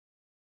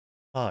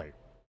Hi.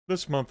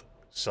 This month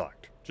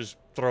sucked. Just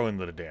throw in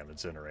the damn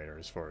incinerator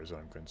as far as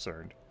I'm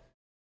concerned.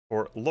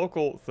 For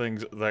local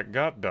things that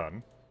got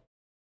done,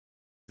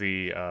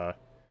 the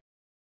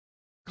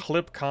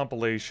clip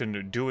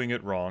compilation Doing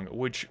It Wrong,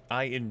 which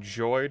I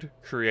enjoyed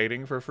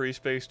creating for Free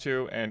Space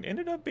 2 and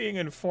ended up being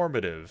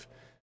informative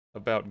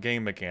about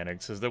game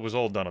mechanics, as that was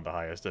all done at the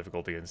highest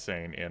difficulty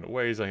insane in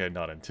ways I had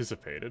not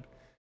anticipated.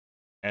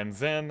 And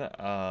then,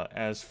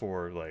 as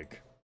for,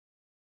 like,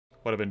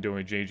 what I've been doing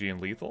with JG and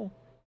Lethal,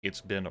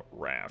 it's been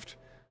raft.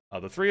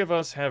 The three of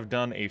us have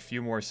done a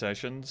few more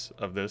sessions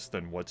of this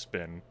than what's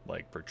been,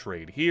 like,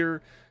 portrayed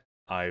here.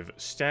 I've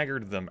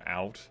staggered them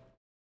out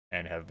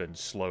and have been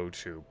slow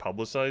to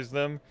publicize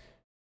them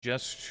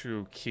just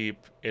to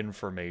keep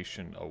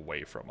information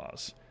away from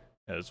us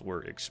as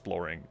we're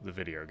exploring the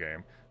video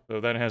game.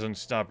 Though that hasn't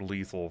stopped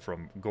Lethal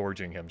from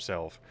gorging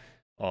himself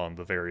on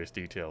the various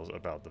details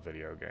about the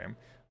video game.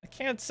 I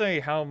can't say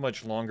how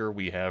much longer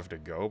we have to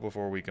go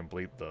before we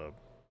complete the,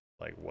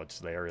 like, what's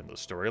there in the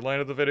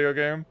storyline of the video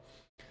game.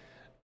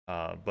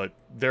 But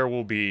there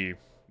will be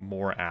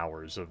more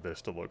hours of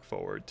this to look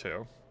forward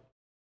to.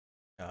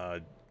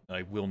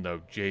 I will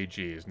note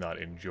JG is not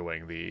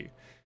enjoying the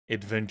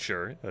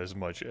adventure as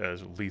much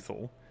as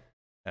Lethal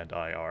and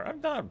I are. I'm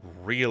not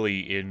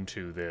really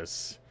into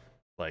this,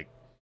 like,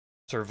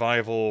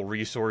 survival,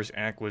 resource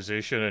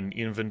acquisition, and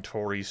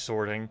inventory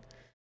sorting,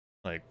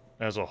 like,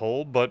 as a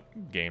whole,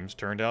 but games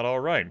turned out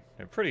alright.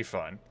 They're pretty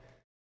fun.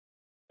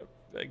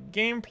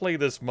 Gameplay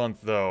this month,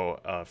 though,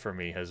 for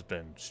me has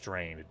been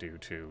strained due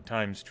to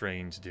time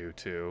strains due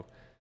to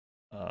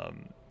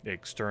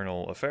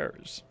external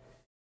affairs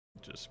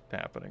just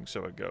happening.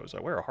 So it goes.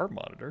 I wear a heart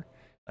monitor.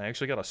 I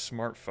actually got a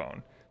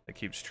smartphone that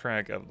keeps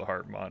track of the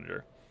heart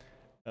monitor.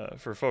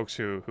 For folks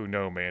who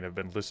know me and have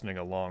been listening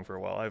along for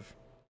a while,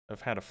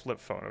 I've had a flip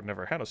phone. I've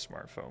never had a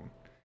smartphone,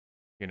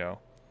 you know.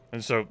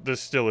 And so this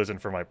still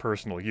isn't for my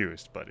personal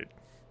use, but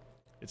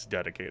it's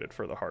dedicated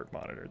for the heart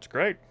monitor. It's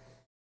great.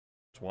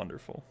 It's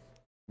wonderful.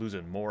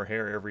 Losing more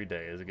hair every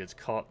day as it gets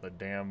caught in the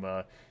damn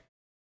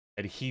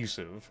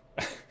adhesive.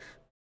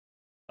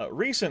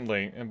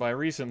 Recently, and by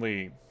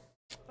recently,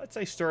 I'd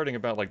say starting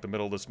about like the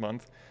middle of this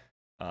month,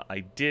 I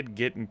did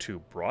get into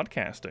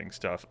broadcasting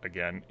stuff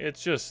again.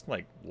 It's just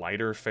like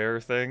lighter fare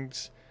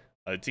things.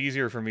 It's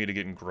easier for me to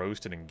get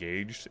engrossed and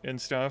engaged in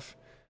stuff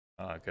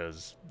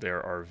because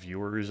there are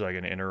viewers I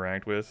can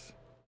interact with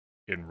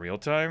in real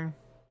time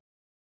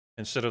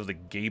instead of the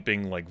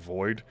gaping like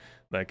void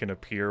that can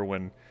appear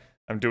when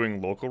I'm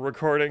doing local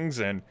recordings.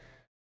 And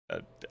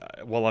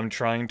while I'm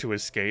trying to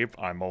escape,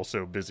 I'm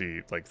also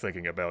busy like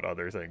thinking about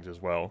other things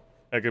as well.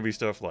 That could be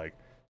stuff like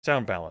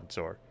sound balance,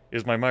 or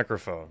is my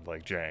microphone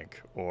like jank,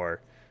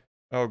 or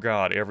oh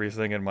god,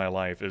 everything in my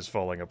life is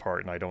falling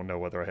apart and I don't know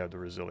whether I have the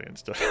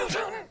resilience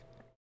to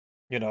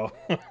you know.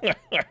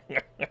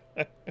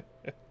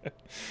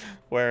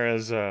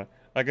 Whereas I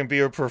can be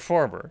a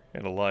performer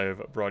in a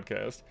live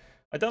broadcast.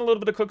 I've done a little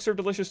bit of Cook Serve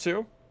Delicious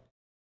too,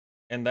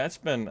 and that's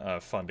been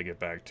fun to get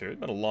back to. It's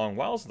been a long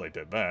while since I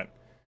did that.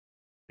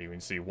 You can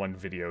see one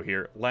video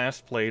here.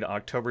 Last played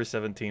October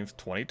 17th,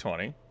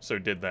 2020, so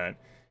did that.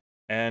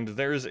 And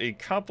there's a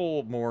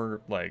couple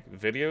more, like,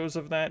 videos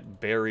of that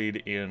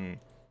buried in,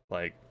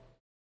 like,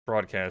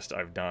 broadcasts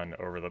I've done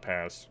over the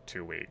past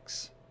 2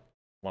 weeks.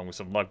 Along with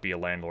some Luck Be a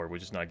Landlord,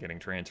 which is not getting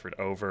transferred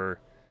over.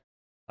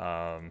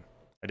 I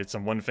did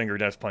some One Finger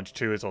Death Punch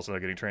 2, it's also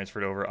not getting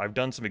transferred over. I've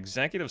done some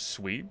Executive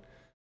Suite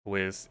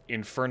with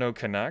Inferno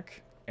Canuck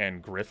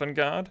and Griffin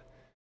God,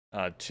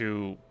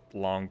 two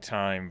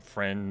longtime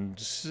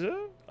friends,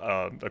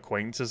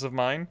 acquaintances of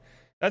mine.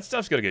 That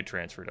stuff's gonna get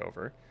transferred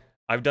over.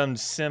 I've done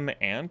Sim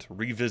Ant,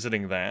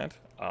 revisiting that,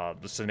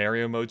 the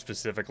scenario mode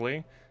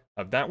specifically.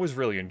 That was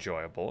really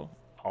enjoyable.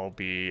 I'll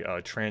be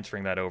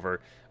transferring that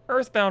over.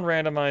 Earthbound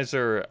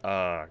Randomizer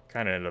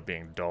kind of ended up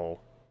being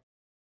dull.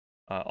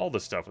 All the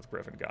stuff with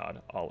Griffin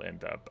God I'll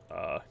end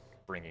up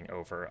bringing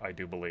over, I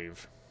do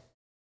believe.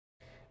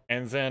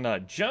 And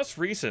then just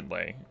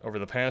recently, over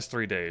the past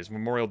 3 days,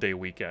 Memorial Day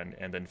weekend,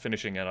 and then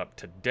finishing it up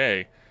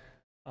today,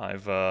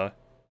 I've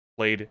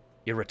played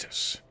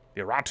Iratus,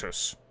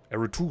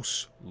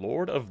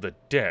 Lord of the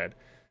Dead.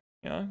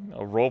 Yeah,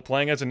 a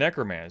role-playing as a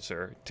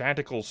necromancer,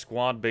 tactical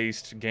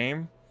squad-based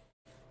game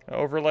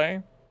overlay.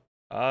 It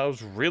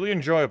was really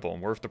enjoyable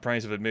and worth the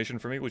price of admission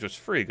for me, which was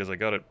free because I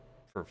got it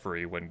for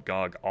free when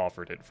GOG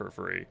offered it for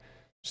free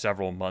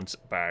several months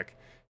back.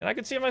 And I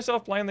could see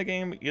myself playing the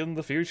game in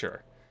the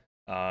future.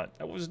 I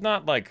was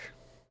not, like,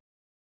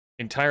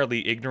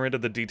 entirely ignorant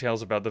of the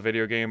details about the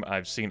video game.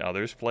 I've seen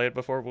others play it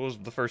before, but it was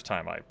the first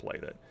time I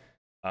played it.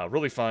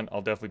 Really fun.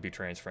 I'll definitely be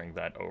transferring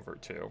that over,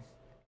 too.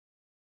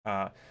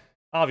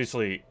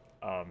 Obviously,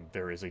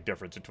 there is a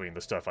difference between the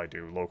stuff I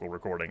do local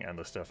recording and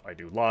the stuff I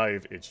do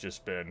live. It's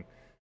just been,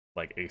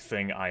 like, a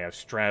thing I have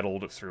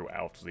straddled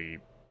throughout the,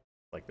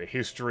 like, the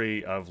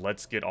history of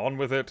Let's Get On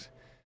With It.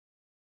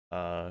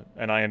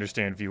 And I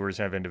understand viewers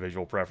have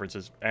individual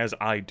preferences, as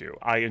I do.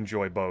 I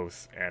enjoy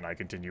both, and I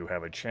continue to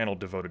have a channel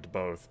devoted to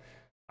both.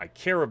 I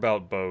care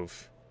about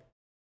both,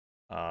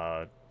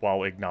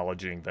 while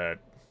acknowledging that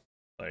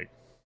Like,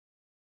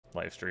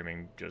 live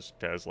streaming just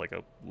has, like,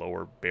 a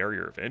lower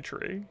barrier of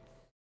entry.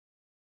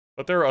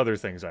 But there are other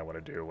things I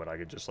want to do when I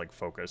could just, like,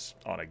 focus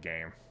on a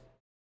game.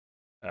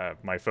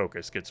 My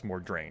focus gets more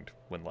drained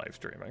when live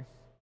streaming.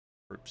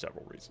 For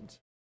several reasons.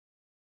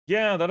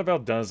 Yeah, that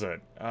about does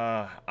it.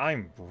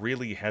 I'm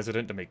really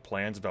hesitant to make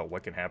plans about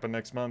what can happen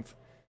next month.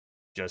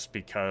 Just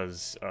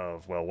because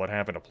of, well, what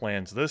happened to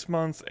plans this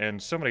month,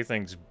 and so many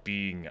things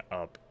being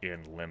up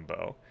in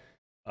limbo.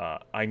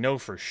 I know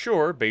for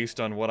sure, based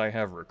on what I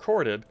have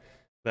recorded,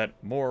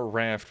 that more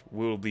Raft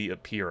will be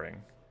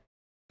appearing.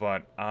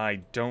 But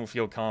I don't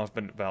feel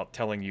confident about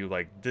telling you,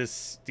 like,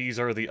 these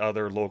are the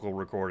other local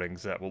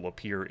recordings that will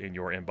appear in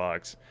your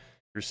inbox,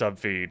 your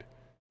subfeed,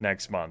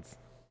 next month.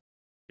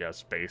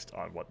 Yes, based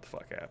on what the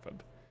fuck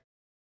happened.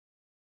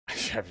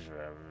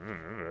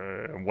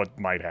 What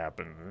might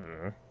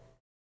happen.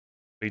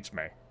 Beats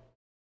me.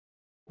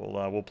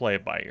 We'll play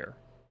it by ear.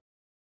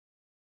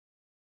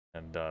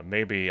 And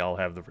maybe I'll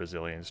have the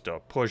resilience to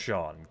push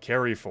on,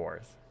 carry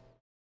forth.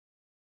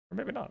 Or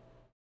maybe not.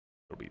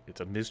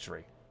 It's a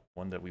mystery.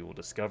 One that we will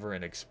discover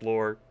and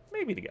explore,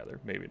 maybe together,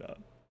 maybe not.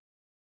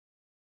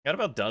 That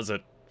about does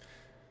it.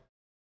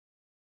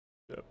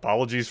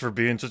 Apologies for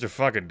being such a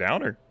fucking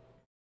downer.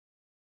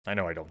 I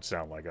know I don't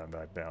sound like I'm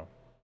that down.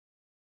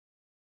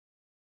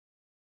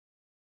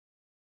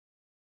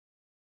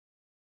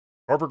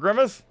 Corporate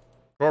Grimith?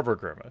 Corporate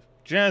Grimith.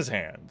 Jazz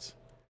hands.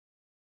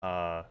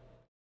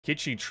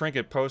 Kitschy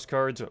trinket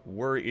postcards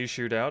were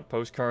issued out.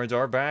 Postcards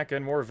are back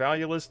and more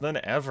valueless than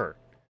ever.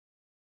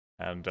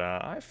 And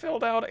I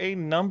filled out a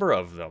number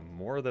of them,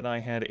 more than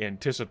I had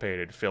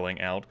anticipated filling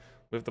out,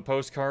 with the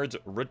postcards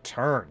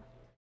return,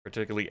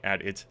 particularly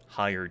at its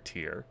higher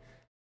tier.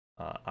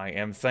 I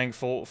am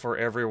thankful for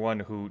everyone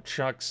who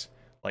chucks,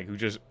 like, who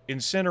just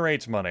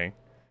incinerates money,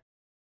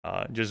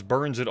 just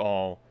burns it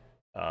all,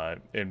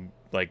 in,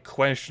 like,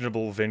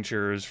 questionable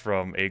ventures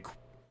from a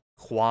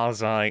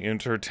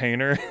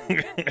quasi-entertainer.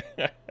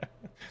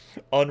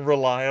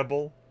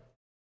 Unreliable.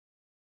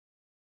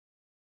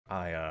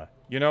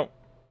 You know,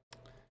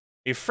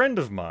 a friend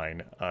of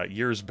mine,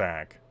 years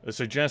back,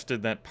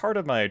 suggested that part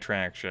of my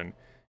attraction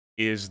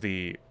is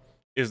the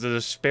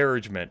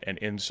disparagement and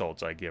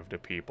insults I give to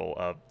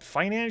people.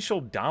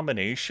 Financial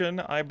domination,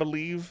 I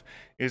believe,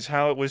 is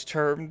how it was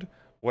termed,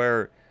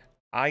 where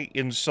I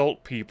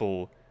insult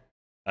people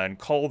and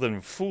call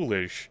them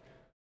foolish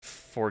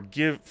for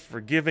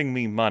giving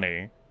me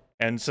money,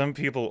 and some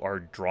people are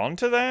drawn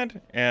to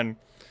that, and,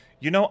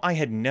 you know, I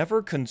had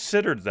never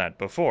considered that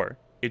before.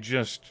 It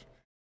just...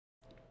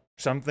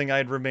 something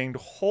I'd remained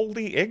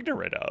wholly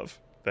ignorant of,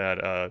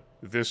 that,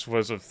 this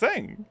was a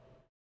thing,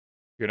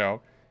 you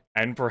know?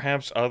 And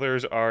perhaps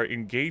others are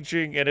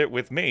engaging in it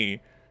with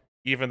me,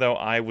 even though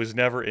I was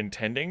never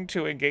intending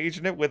to engage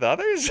in it with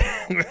others?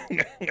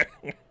 I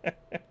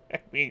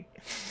mean,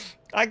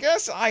 I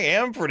guess I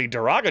am pretty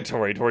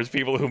derogatory towards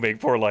people who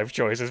make poor life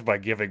choices by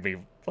giving me,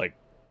 like,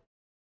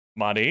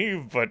 money,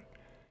 but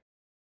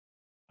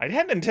I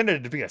hadn't intended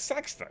it to be a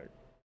sex thing.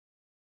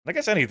 I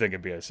guess anything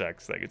can be a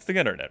sex thing. It's the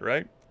internet,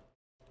 right?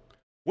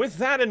 With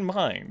that in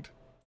mind,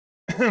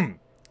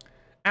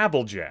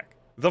 Applejack,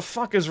 the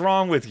fuck is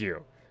wrong with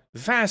you?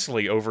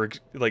 Vastly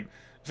overpaying.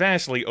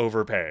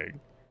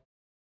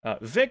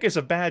 Vic is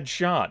a bad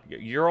shot.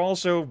 You're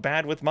also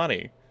bad with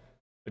money.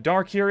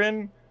 Dark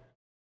Huron,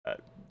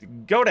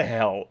 go to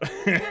hell.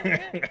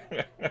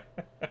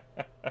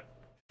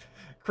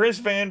 Chris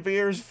Van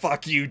Beers,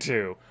 fuck you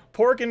too.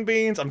 Pork and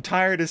Beans, I'm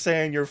tired of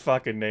saying your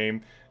fucking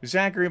name.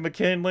 Zachary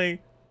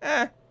McKinley,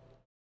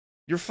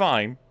 you're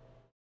fine.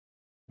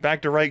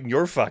 Back to writing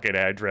your fucking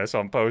address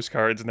on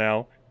postcards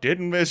now.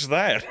 Didn't miss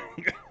that.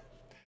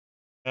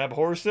 Ab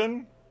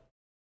Horson,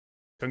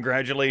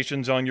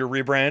 congratulations on your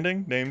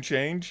rebranding, name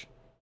change.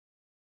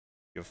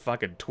 You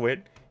fucking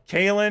twit.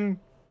 Kalen,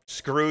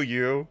 screw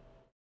you.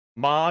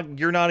 Mog,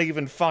 you're not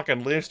even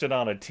fucking listed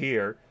on a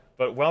tier,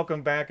 but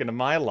welcome back into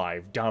my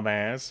life,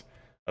 dumbass.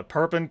 A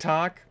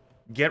Perpentock,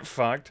 get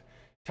fucked.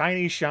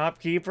 Tiny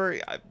Shopkeeper,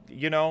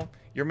 you know,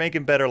 you're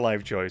making better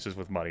life choices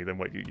with money than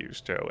what you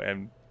used to,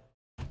 and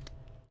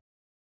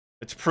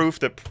it's proof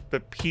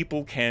that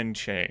people can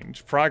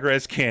change.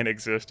 Progress can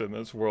exist in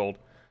this world.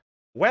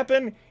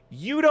 Weapon,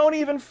 you don't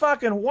even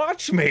fucking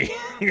watch me.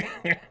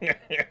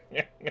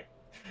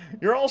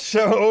 You're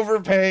also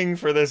overpaying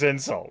for this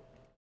insult.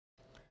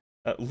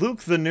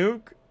 Luke the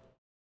Nuke,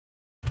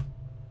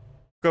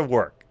 good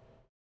work.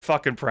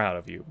 Fucking proud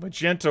of you.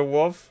 Magenta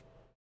Wolf,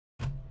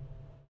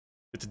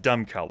 it's a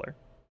dumb color.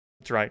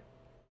 That's right.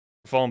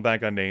 Falling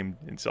back on named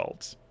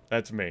insults.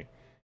 That's me.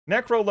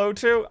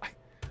 Necrolotu,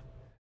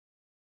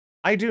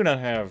 I do not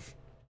have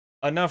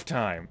enough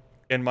time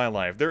in my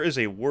life. There is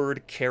a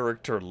word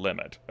character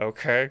limit,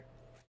 okay?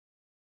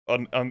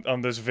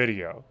 On this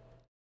video.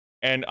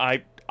 And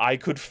I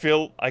could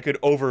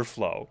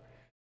overflow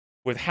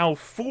with how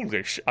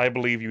foolish I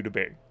believe you to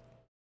be.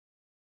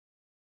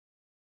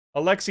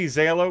 Alexi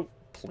Zalo,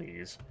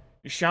 please.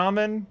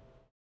 Shaman,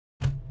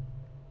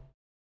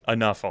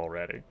 enough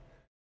already.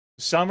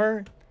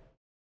 Summer,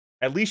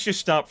 at least just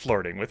stop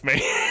flirting with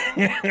me.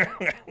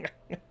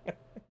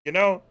 You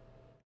know,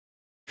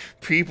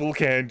 people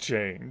can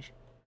change.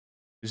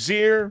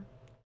 Zir,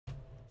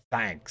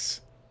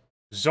 thanks.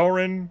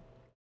 Zoran,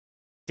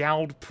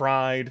 Dowd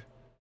Pride,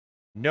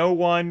 no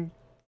one,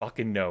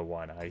 fucking no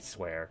one, I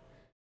swear.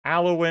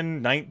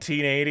 Alwyn,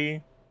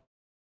 1980,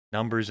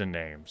 numbers and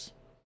names.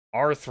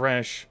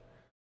 Arthresh,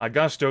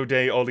 Augusto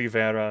de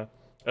Oliveira,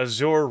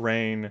 Azure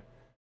Rain,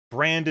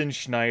 Brandon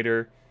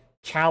Schneider,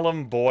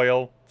 Callum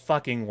Boyle,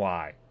 fucking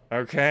why?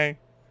 Okay?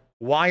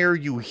 Why are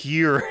you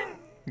here?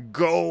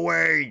 Go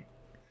away!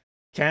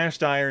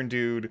 Cast Iron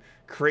Dude,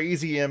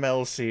 Crazy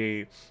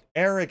MLC,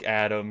 Eric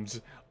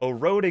Adams,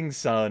 Eroding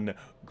Sun,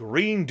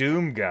 Green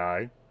Doom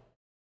Guy,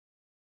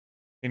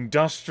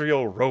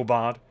 Industrial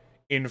Robot,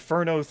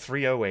 Inferno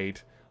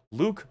 308,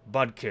 Luke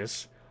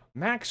Budkiss,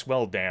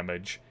 Maxwell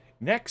Damage,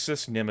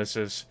 Nexus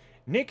Nemesis,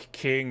 Nick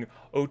King,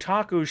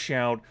 Otaku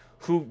Shout,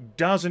 who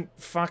doesn't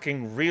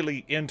fucking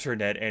really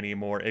internet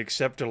anymore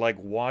except to, like,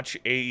 watch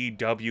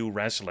AEW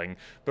wrestling,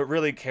 but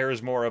really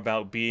cares more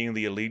about being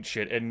the elite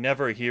shit and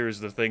never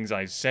hears the things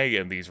I say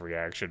in these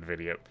reaction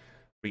videos.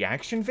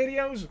 Reaction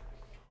videos?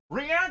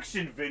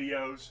 Reaction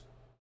videos?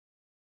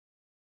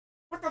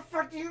 What the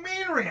fuck do you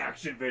mean,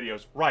 reaction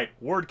videos? Right,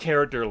 word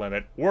character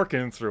limit,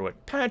 working through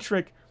it.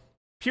 Patrick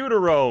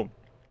Putero,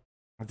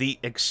 the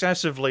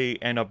excessively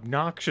and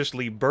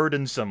obnoxiously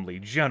burdensomely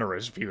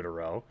generous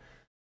Putero,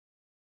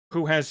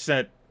 who has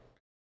set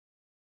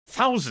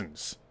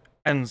thousands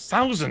and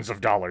thousands of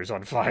dollars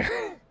on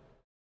fire,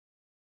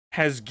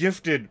 has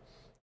gifted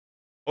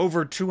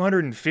over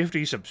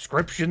 250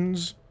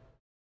 subscriptions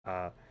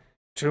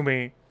to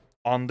me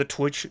on the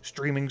Twitch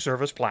streaming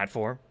service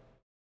platform.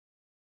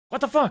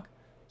 What the fuck?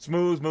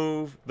 Smooth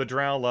Move, The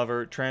Drow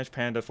Lover, Trash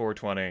Panda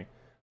 420,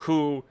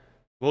 Who,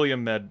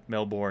 William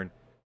Melbourne,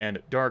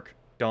 and Dark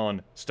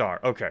Dawn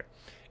Star. Okay.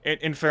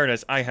 In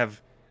fairness, I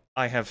have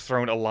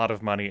thrown a lot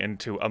of money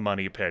into a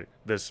money pit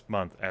this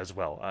month as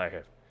well.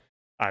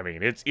 I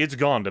mean, it's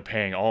gone to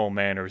paying all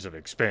manners of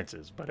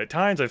expenses, but at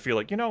times I feel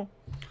like, you know,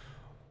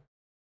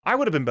 I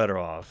would have been better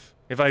off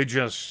if I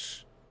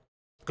just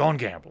gone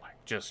gambling.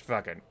 Just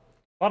fucking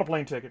bought a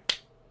plane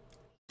ticket,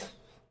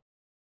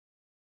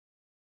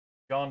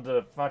 gone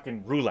to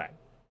fucking roulette.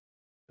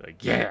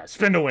 Like, yeah,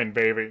 spin to win,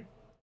 baby.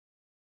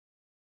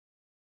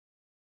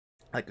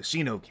 Like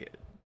Casino Kid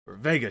or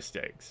Vegas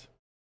Stakes.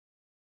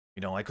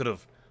 You know, I could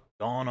have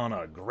gone on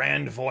a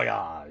grand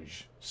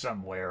voyage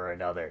somewhere or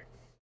another.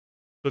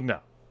 But no.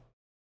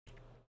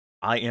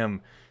 I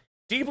am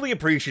deeply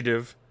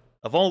appreciative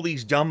of all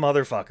these dumb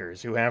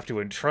motherfuckers who have to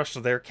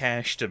entrust their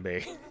cash to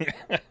me.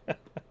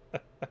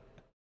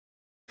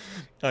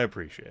 I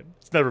appreciate it.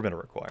 It's never been a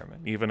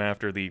requirement. Even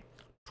after the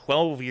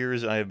 12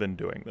 years I have been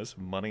doing this,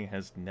 money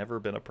has never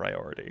been a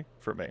priority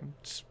for me.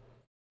 It's,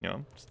 you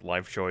know, it's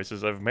life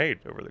choices I've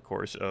made over the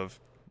course of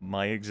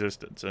my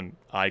existence, and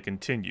I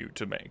continue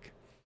to make.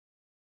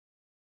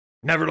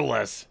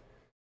 Nevertheless,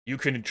 you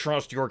can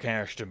entrust your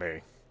cash to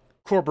me.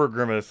 Corporate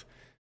Grimith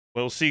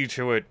will see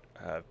to it,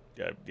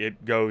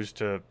 it goes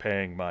to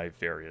paying my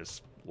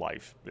various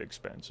life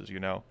expenses, you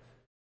know?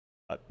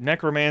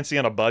 Necromancy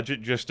on a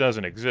budget just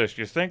doesn't exist.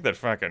 You think that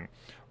fucking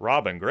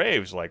Robin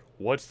Graves, like,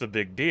 what's the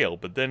big deal?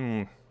 But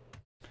then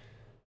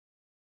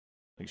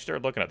you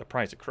start looking at the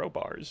price of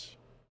crowbars,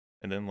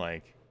 and then,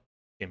 like,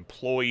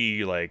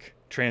 employee, like,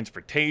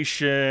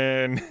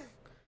 transportation,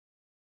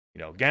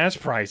 you know, gas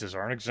prices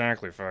aren't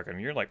exactly fucking,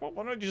 you're like, well,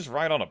 why don't you just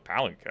ride on a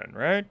palanquin,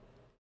 right?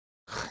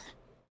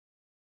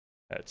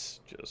 That's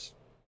just,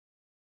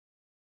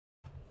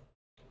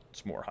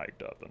 it's more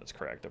hyped up than it's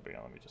cracked up,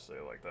 let me just say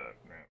it like that,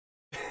 man.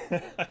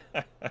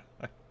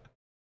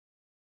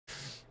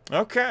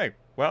 Okay,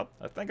 well,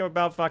 I think I'm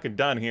about fucking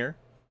done here.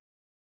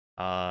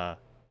 For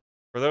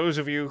those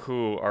of you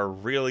who are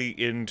really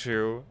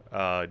into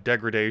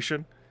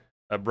degradation,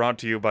 brought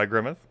to you by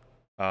Grimith,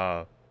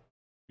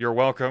 you're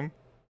welcome.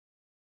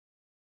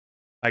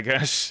 I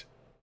guess.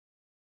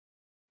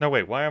 No,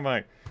 wait, why am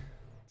I...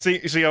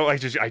 See, oh, I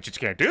just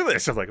can't do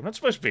this. I'm like, I'm not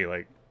supposed to be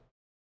like...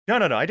 No,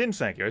 I didn't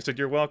thank you. I said,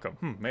 you're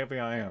welcome. Maybe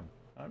I am.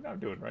 I'm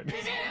doing right.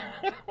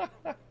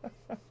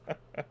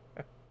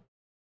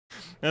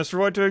 As for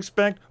what to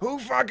expect, who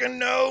fucking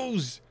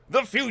knows?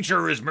 The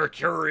future is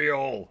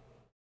mercurial.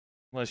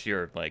 Unless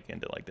you're, like,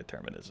 into, like,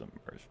 determinism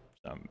or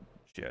some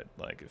shit,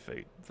 like, if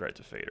threads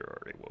of fate are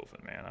already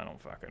woven, man. I don't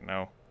fucking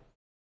know.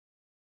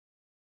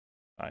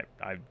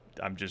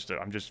 I'm just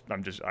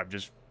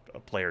a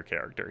player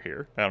character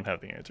here. I don't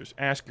have the answers.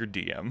 Ask your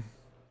DM.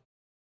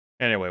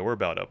 Anyway, we're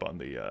about up on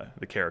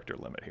the character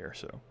limit here,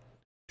 so.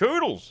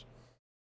 Toodles!